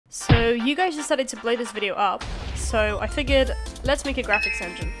So you guys decided to blow this video up, so I figured, let's make a graphics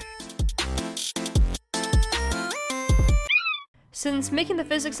engine. Since making the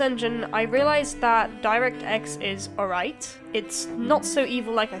physics engine, I realized that DirectX is alright. It's not so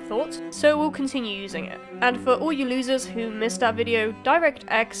evil like I thought, so we'll continue using it. And for all you losers who missed that video,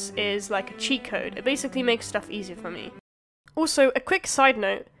 DirectX is like a cheat code. It basically makes stuff easier for me. Also, a quick side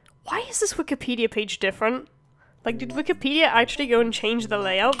note, why is this Wikipedia page different? Like, did Wikipedia actually go and change the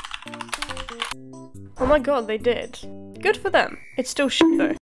layout? Oh my god, they did. Good for them. It's still shit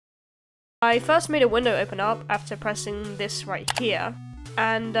though. I first made a window open up after pressing this right here,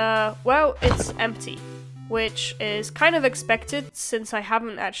 and well, it's empty, which is kind of expected since I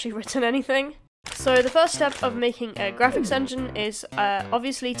haven't actually written anything. So the first step of making a graphics engine is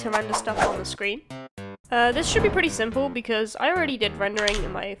obviously to render stuff on the screen. This should be pretty simple because I already did rendering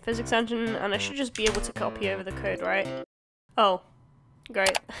in my physics engine and I should just be able to copy over the code, right? Oh,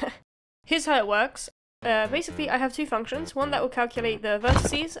 great. Here's how it works. Basically, I have two functions, one that will calculate the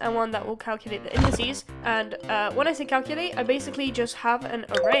vertices and one that will calculate the indices. And when I say calculate, I basically just have an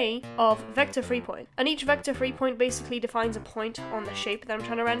array of vector free point. And each vector free point basically defines a point on the shape that I'm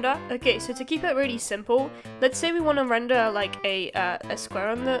trying to render. Okay, so to keep it really simple, let's say we want to render like a square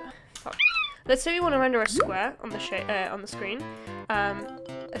on the... Let's say we want to render a square on the screen.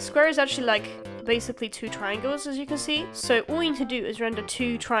 A square is actually like basically two triangles, as you can see. So all we need to do is render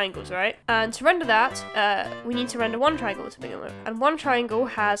two triangles, right? And to render that, we need to render one triangle to begin with. And one triangle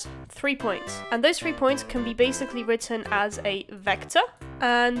has 3 points. And those 3 points can be basically written as a vector.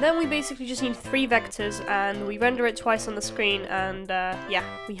 And then we basically just need 3 vectors and we render it twice on the screen and yeah,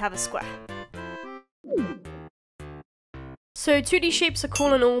 we have a square. So 2D shapes are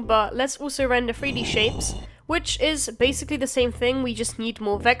cool and all, but let's also render 3D shapes, which is basically the same thing, we just need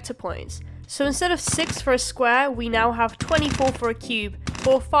more vector points. So instead of 6 for a square, we now have 24 for a cube,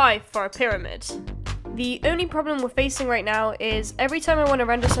 or 5 for a pyramid. The only problem we're facing right now is every time I want to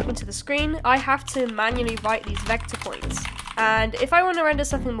render something to the screen, I have to manually write these vector points. And if I want to render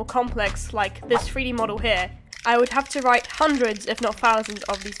something more complex, like this 3D model here, I would have to write hundreds, if not thousands,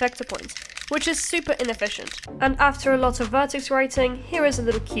 of these vector points, which is super inefficient. And after a lot of vertex writing, here is a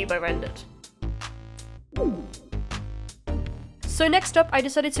little cube I rendered. So next up, I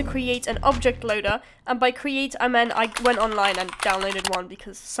decided to create an object loader, and by create I meant I went online and downloaded one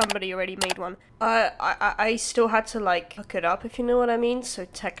because somebody already made one. I still had to like hook it up, if you know what I mean, so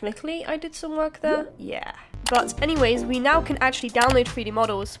technically I did some work there, yeah. But anyways, we now can actually download 3D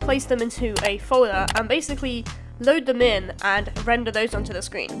models, place them into a folder, and basically load them in and render those onto the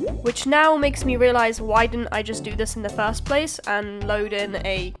screen. Which now makes me realize why didn't I just do this in the first place and load in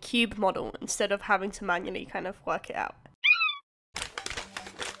a cube model instead of having to manually kind of work it out.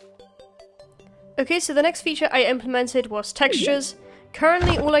 Okay, so the next feature I implemented was textures.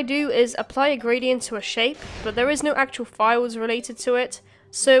 Currently all I do is apply a gradient to a shape, but there is no actual files related to it.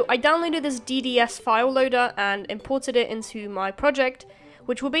 So I downloaded this DDS file loader and imported it into my project,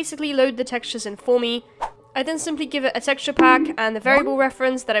 which will basically load the textures in for me. I then simply give it a texture pack and the variable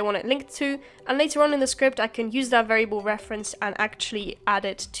reference that I want it linked to, and later on in the script I can use that variable reference and actually add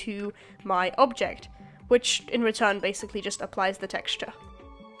it to my object, which in return basically just applies the texture.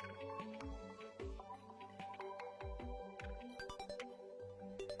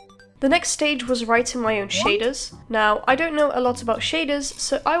 The next stage was writing my own shaders. Now, I don't know a lot about shaders,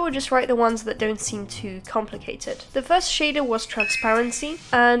 so I will just write the ones that don't seem too complicated. The first shader was transparency,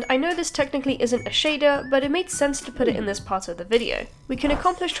 and I know this technically isn't a shader, but it made sense to put it in this part of the video. We can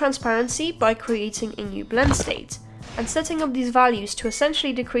accomplish transparency by creating a new blend state, and setting up these values to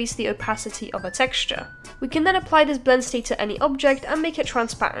essentially decrease the opacity of a texture. We can then apply this blend state to any object and make it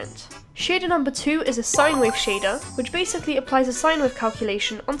transparent. Shader number 2 is a sine wave shader, which basically applies a sine wave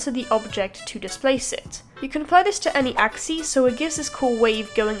calculation onto the object to displace it. You can apply this to any axis, so it gives this cool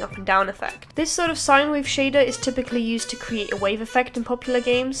wave going up and down effect. This sort of sine wave shader is typically used to create a wave effect in popular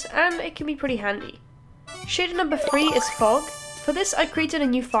games, and it can be pretty handy. Shader number 3 is fog. For this I created a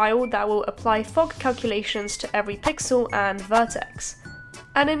new file that will apply fog calculations to every pixel and vertex,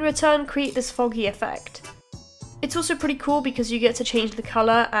 and in return create this foggy effect. It's also pretty cool because you get to change the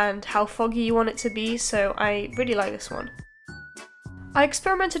color and how foggy you want it to be, so I really like this one. I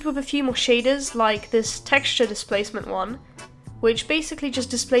experimented with a few more shaders, like this texture displacement one, which basically just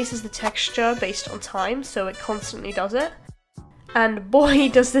displaces the texture based on time, so it constantly does it. And boy,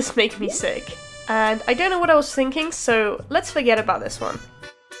 does this make me sick. And I don't know what I was thinking, so let's forget about this one.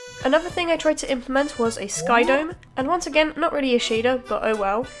 Another thing I tried to implement was a sky dome, and once again, not really a shader, but oh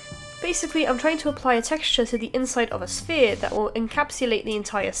well. Basically, I'm trying to apply a texture to the inside of a sphere that will encapsulate the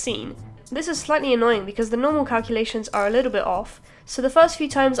entire scene. This is slightly annoying because the normal calculations are a little bit off, so the first few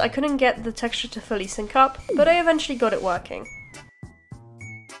times I couldn't get the texture to fully sync up, but I eventually got it working.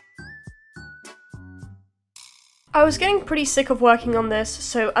 I was getting pretty sick of working on this,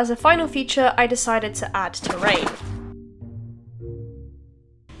 so as a final feature I decided to add terrain.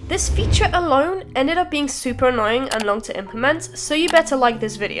 This feature alone ended up being super annoying and long to implement, so you better like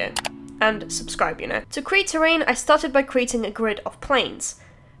this video. And subscribe, you know. To create terrain, I started by creating a grid of planes.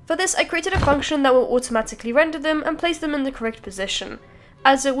 For this, I created a function that will automatically render them and place them in the correct position,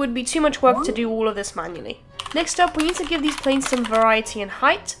 as it would be too much work to do all of this manually. Next up, we need to give these planes some variety and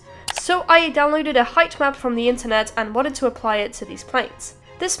height, so I downloaded a height map from the internet and wanted to apply it to these planes.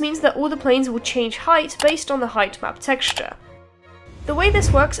 This means that all the planes will change height based on the height map texture. The way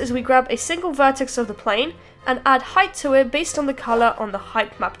this works is we grab a single vertex of the plane and add height to it based on the color on the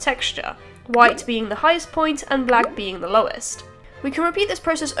height map texture, white being the highest point and black being the lowest. We can repeat this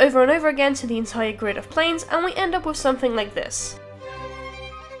process over and over again to the entire grid of planes and we end up with something like this.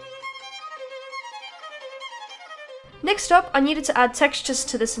 Next up, I needed to add textures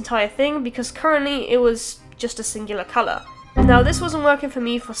to this entire thing because currently it was just a singular color. Now this wasn't working for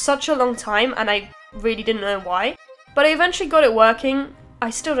me for such a long time and I really didn't know why, but I eventually got it working. I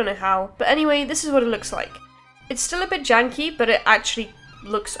still don't know how, but anyway, this is what it looks like. It's still a bit janky, but it actually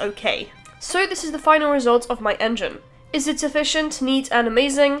looks okay. So this is the final result of my engine. Is it efficient, neat, and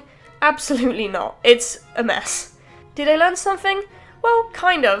amazing? Absolutely not. It's a mess. Did I learn something? Well,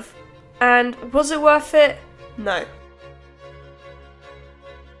 kind of. And was it worth it? No.